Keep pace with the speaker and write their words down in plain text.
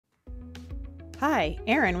Hi,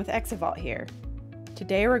 Erin with ExaVault here.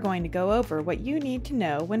 Today we're going to go over what you need to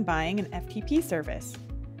know when buying an FTP service.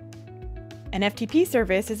 An FTP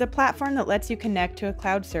service is a platform that lets you connect to a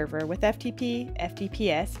cloud server with FTP,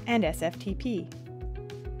 FTPS, and SFTP.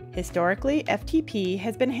 Historically, FTP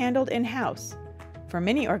has been handled in-house. For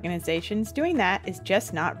many organizations, doing that is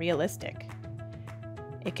just not realistic.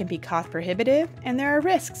 It can be cost prohibitive, and there are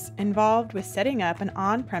risks involved with setting up an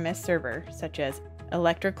on-premise server, such as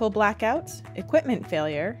electrical blackouts, equipment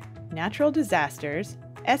failure, natural disasters,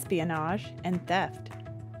 espionage, and theft.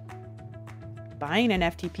 Buying an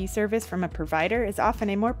FTP service from a provider is often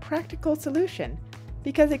a more practical solution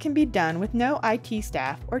because it can be done with no IT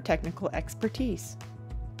staff or technical expertise.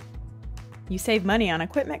 You save money on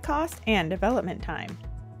equipment costs and development time.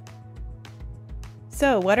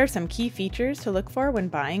 So, what are some key features to look for when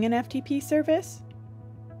buying an FTP service?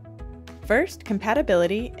 First,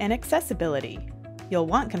 compatibility and accessibility. You'll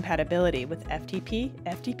want compatibility with FTP,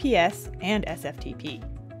 FTPS, and SFTP.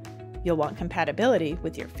 You'll want compatibility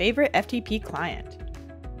with your favorite FTP client.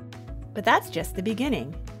 But that's just the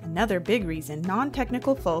beginning. Another big reason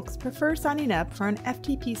non-technical folks prefer signing up for an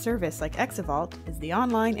FTP service like ExaVault is the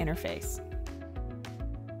online interface.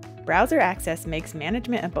 Browser access makes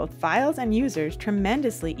management of both files and users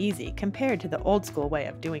tremendously easy compared to the old-school way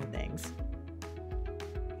of doing things.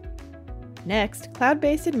 Next,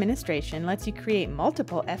 cloud-based administration lets you create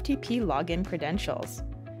multiple FTP login credentials.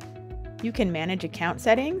 You can manage account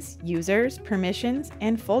settings, users, permissions,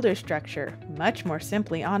 and folder structure much more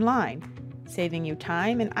simply online, saving you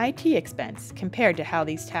time and IT expense compared to how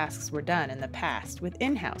these tasks were done in the past with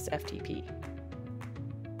in-house FTP.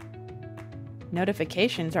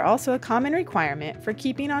 Notifications are also a common requirement for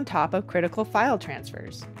keeping on top of critical file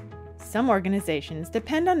transfers. Some organizations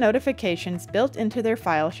depend on notifications built into their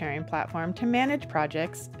file sharing platform to manage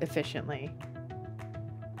projects efficiently.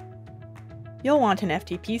 You'll want an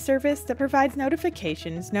FTP service that provides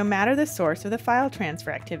notifications no matter the source of the file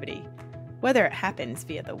transfer activity, whether it happens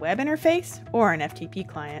via the web interface or an FTP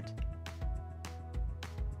client.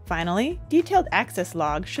 Finally, detailed access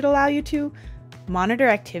logs should allow you to monitor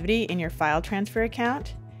activity in your file transfer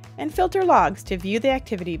account and filter logs to view the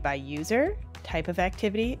activity by user, type of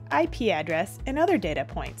activity, IP address, and other data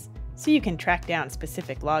points, so you can track down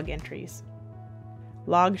specific log entries.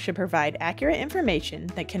 Logs should provide accurate information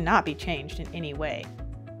that cannot be changed in any way.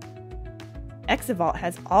 ExaVault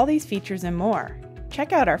has all these features and more.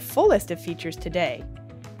 Check out our full list of features today.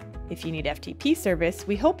 If you need FTP service,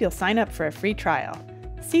 we hope you'll sign up for a free trial.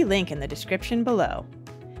 See link in the description below.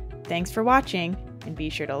 Thanks for watching, and be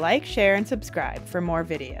sure to like, share, and subscribe for more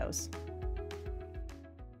videos.